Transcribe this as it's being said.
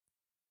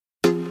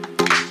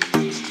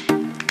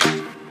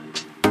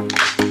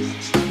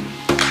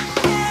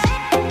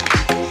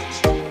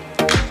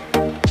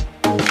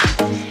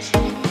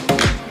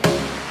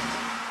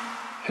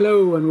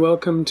Hello and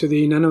welcome to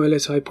the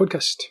NanoLSI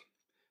podcast.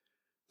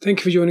 Thank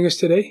you for joining us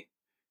today.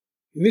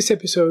 In this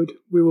episode,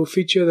 we will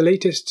feature the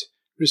latest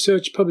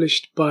research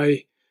published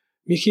by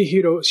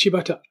Mikihiro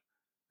Shibata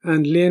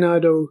and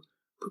Leonardo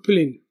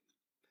Pupulin.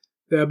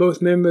 They are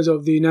both members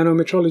of the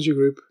nanometrology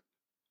group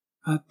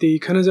at the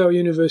Kanazawa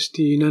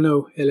University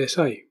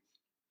NanoLSI.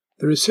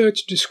 The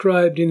research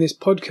described in this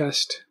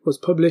podcast was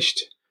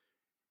published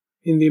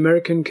in the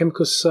American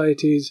Chemical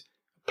Society's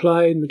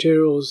Applied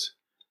Materials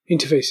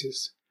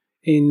Interfaces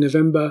in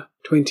November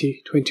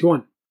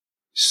 2021.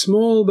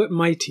 Small but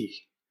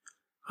mighty,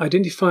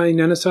 identifying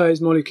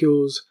nanosized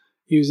molecules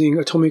using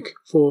atomic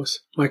force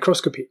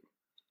microscopy.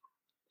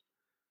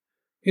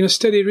 In a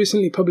study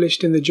recently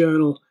published in the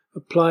journal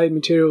Applied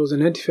Materials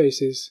and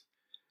Interfaces,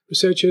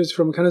 researchers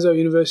from Kanazawa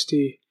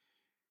University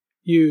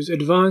use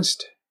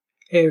advanced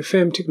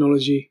AFM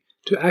technology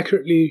to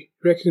accurately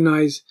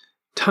recognize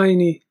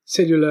tiny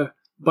cellular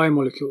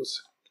biomolecules.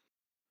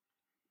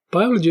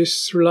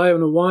 Biologists rely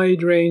on a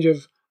wide range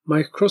of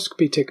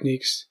microscopy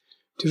techniques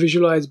to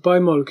visualize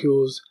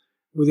biomolecules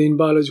within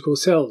biological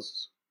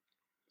cells.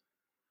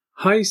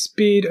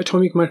 High-speed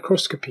atomic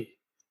microscopy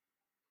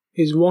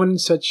is one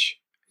such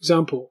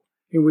example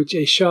in which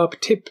a sharp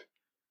tip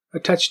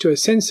attached to a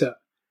sensor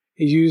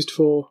is used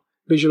for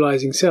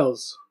visualizing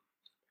cells.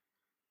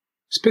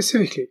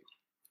 Specifically,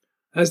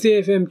 as the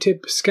AFM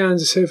tip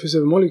scans the surface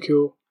of a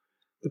molecule,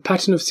 the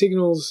pattern of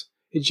signals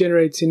it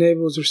generates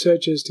enables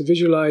researchers to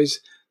visualize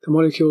the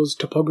molecule's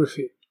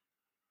topography.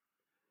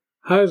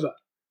 However,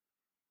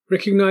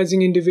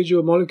 recognizing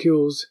individual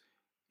molecules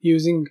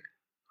using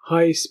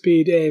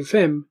high-speed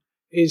AFM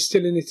is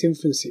still in its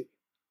infancy.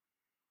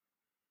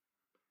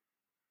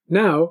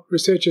 Now,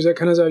 researchers at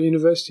Kanazawa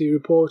University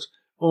report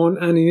on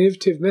an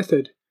innovative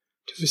method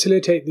to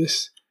facilitate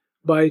this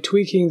by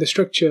tweaking the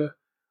structure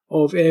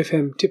of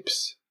AFM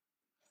tips.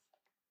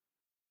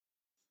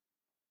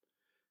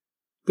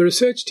 The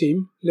research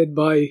team, led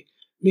by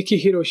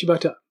Mikihiro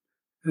Shibata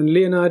and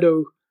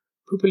Leonardo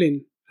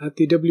Pupulin at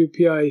the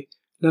WPI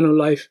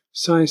Nanolife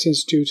Science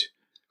Institute,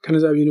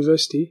 Kanazawa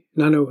University,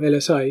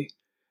 NanoLSI,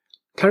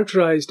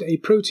 characterized a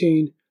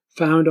protein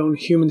found on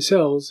human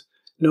cells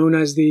known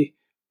as the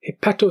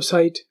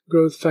hepatocyte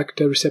growth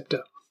factor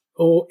receptor,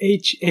 or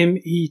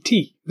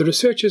HMET. The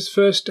researchers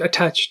first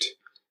attached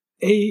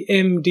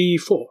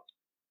AMD4,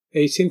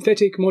 a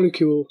synthetic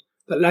molecule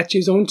that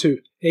latches onto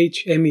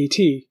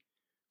HMET,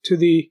 to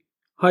the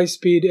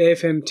high-speed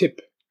AFM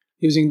tip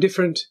using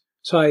different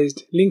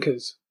sized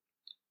linkers.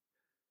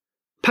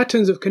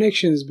 Patterns of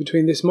connections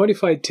between this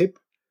modified tip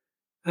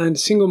and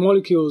single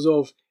molecules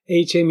of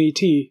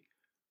HMET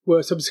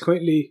were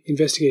subsequently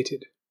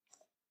investigated.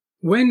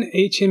 When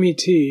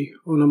HMET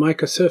on a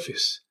mica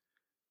surface,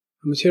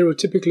 a material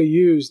typically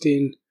used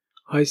in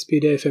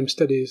high-speed AFM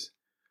studies,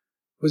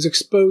 was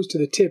exposed to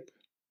the tip,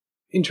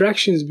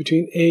 interactions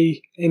between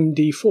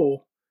AMD4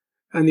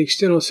 and the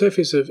external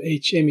surface of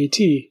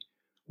HMET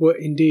were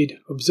indeed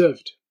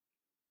observed.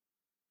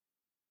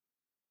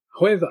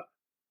 However,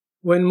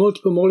 when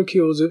multiple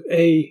molecules of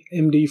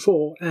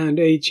AMD4 and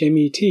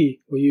HMET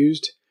were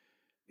used,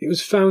 it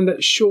was found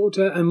that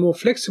shorter and more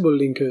flexible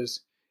linkers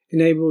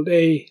enabled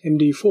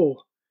AMD4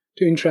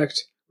 to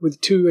interact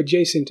with two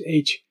adjacent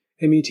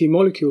HMET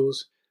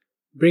molecules,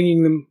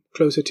 bringing them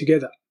closer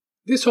together.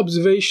 This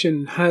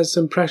observation has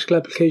some practical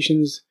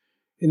applications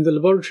in the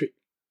laboratory.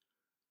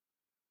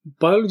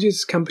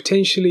 Biologists can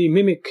potentially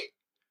mimic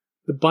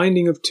the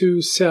binding of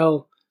two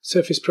cell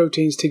surface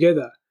proteins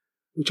together,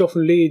 which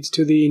often leads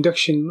to the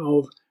induction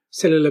of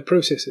cellular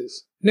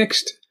processes.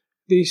 Next,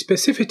 the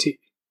specificity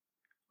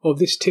of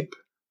this tip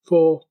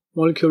for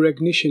molecule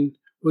recognition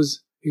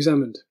was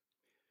examined.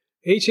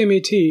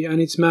 HMET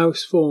and its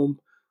mouse form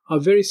are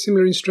very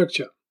similar in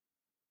structure.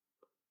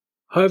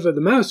 However,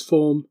 the mouse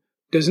form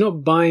does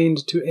not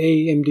bind to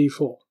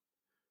AMD4.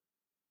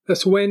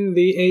 Thus, when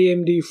the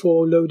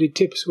AMD4 loaded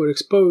tips were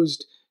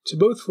exposed to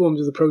both forms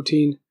of the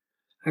protein,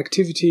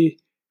 activity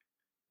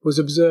was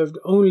observed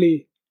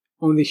only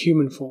on the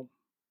human form.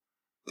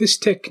 This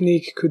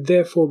technique could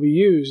therefore be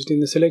used in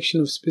the selection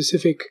of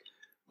specific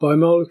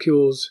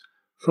biomolecules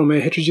from a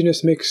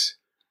heterogeneous mix,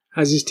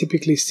 as is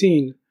typically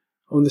seen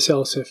on the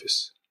cell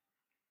surface.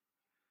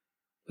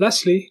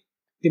 Lastly,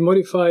 the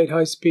modified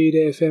high-speed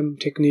AFM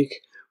technique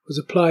was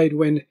applied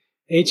when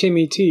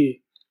HMET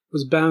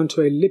was bound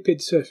to a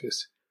lipid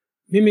surface,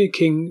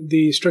 mimicking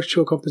the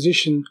structural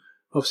composition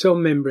of cell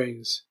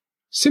membranes.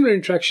 Similar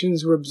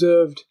interactions were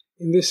observed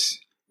in this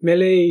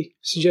melee,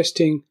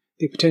 suggesting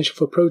the potential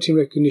for protein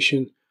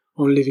recognition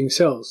on living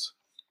cells.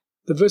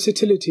 The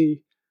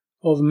versatility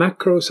of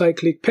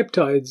macrocyclic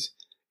peptides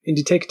in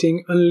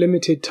detecting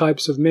unlimited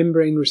types of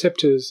membrane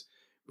receptors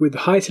with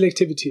high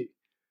selectivity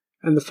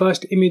and the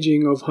fast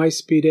imaging of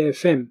high-speed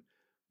AFM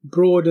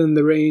broaden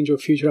the range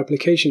of future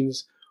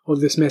applications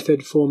of this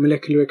method for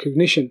molecular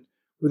recognition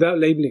without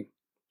labeling,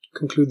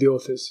 conclude the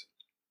authors.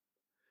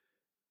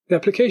 The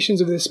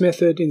applications of this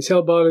method in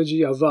cell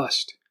biology are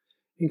vast,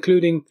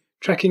 including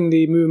tracking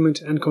the movement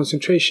and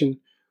concentration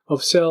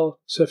of cell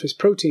surface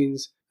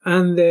proteins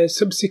and their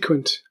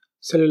subsequent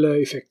cellular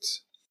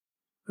effects.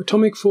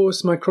 Atomic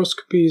force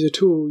microscopy is a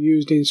tool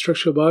used in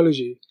structural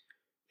biology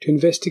to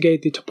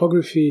investigate the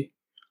topography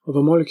of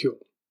a molecule.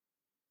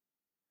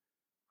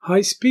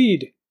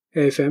 High-speed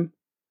AFM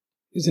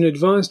is an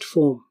advanced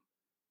form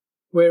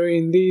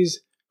wherein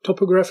these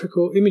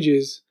topographical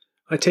images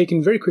are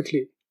taken very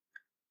quickly,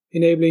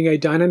 enabling a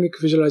dynamic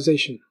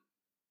visualization.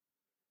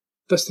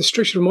 Thus, the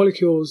structure of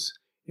molecules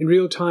in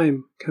real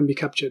time can be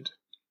captured.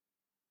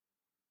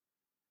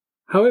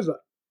 However,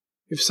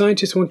 if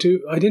scientists want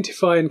to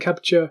identify and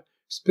capture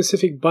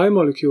specific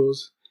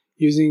biomolecules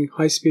using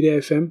high-speed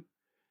AFM,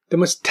 they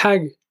must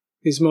tag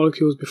these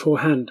molecules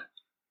beforehand.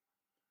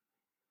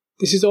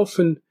 This is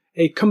often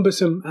a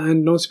cumbersome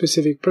and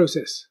non-specific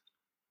process.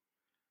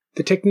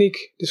 The technique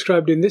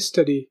described in this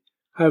study,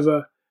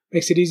 however,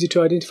 makes it easy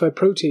to identify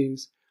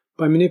proteins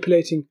by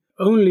manipulating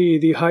only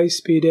the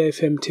high-speed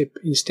AFM tip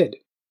instead.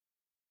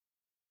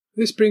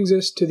 This brings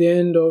us to the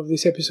end of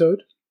this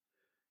episode.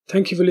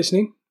 Thank you for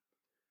listening.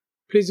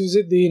 Please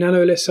visit the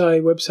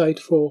NanoLSI website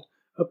for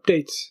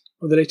updates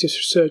of the latest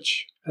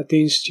research at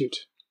the Institute.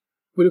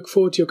 We look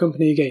forward to your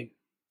company again.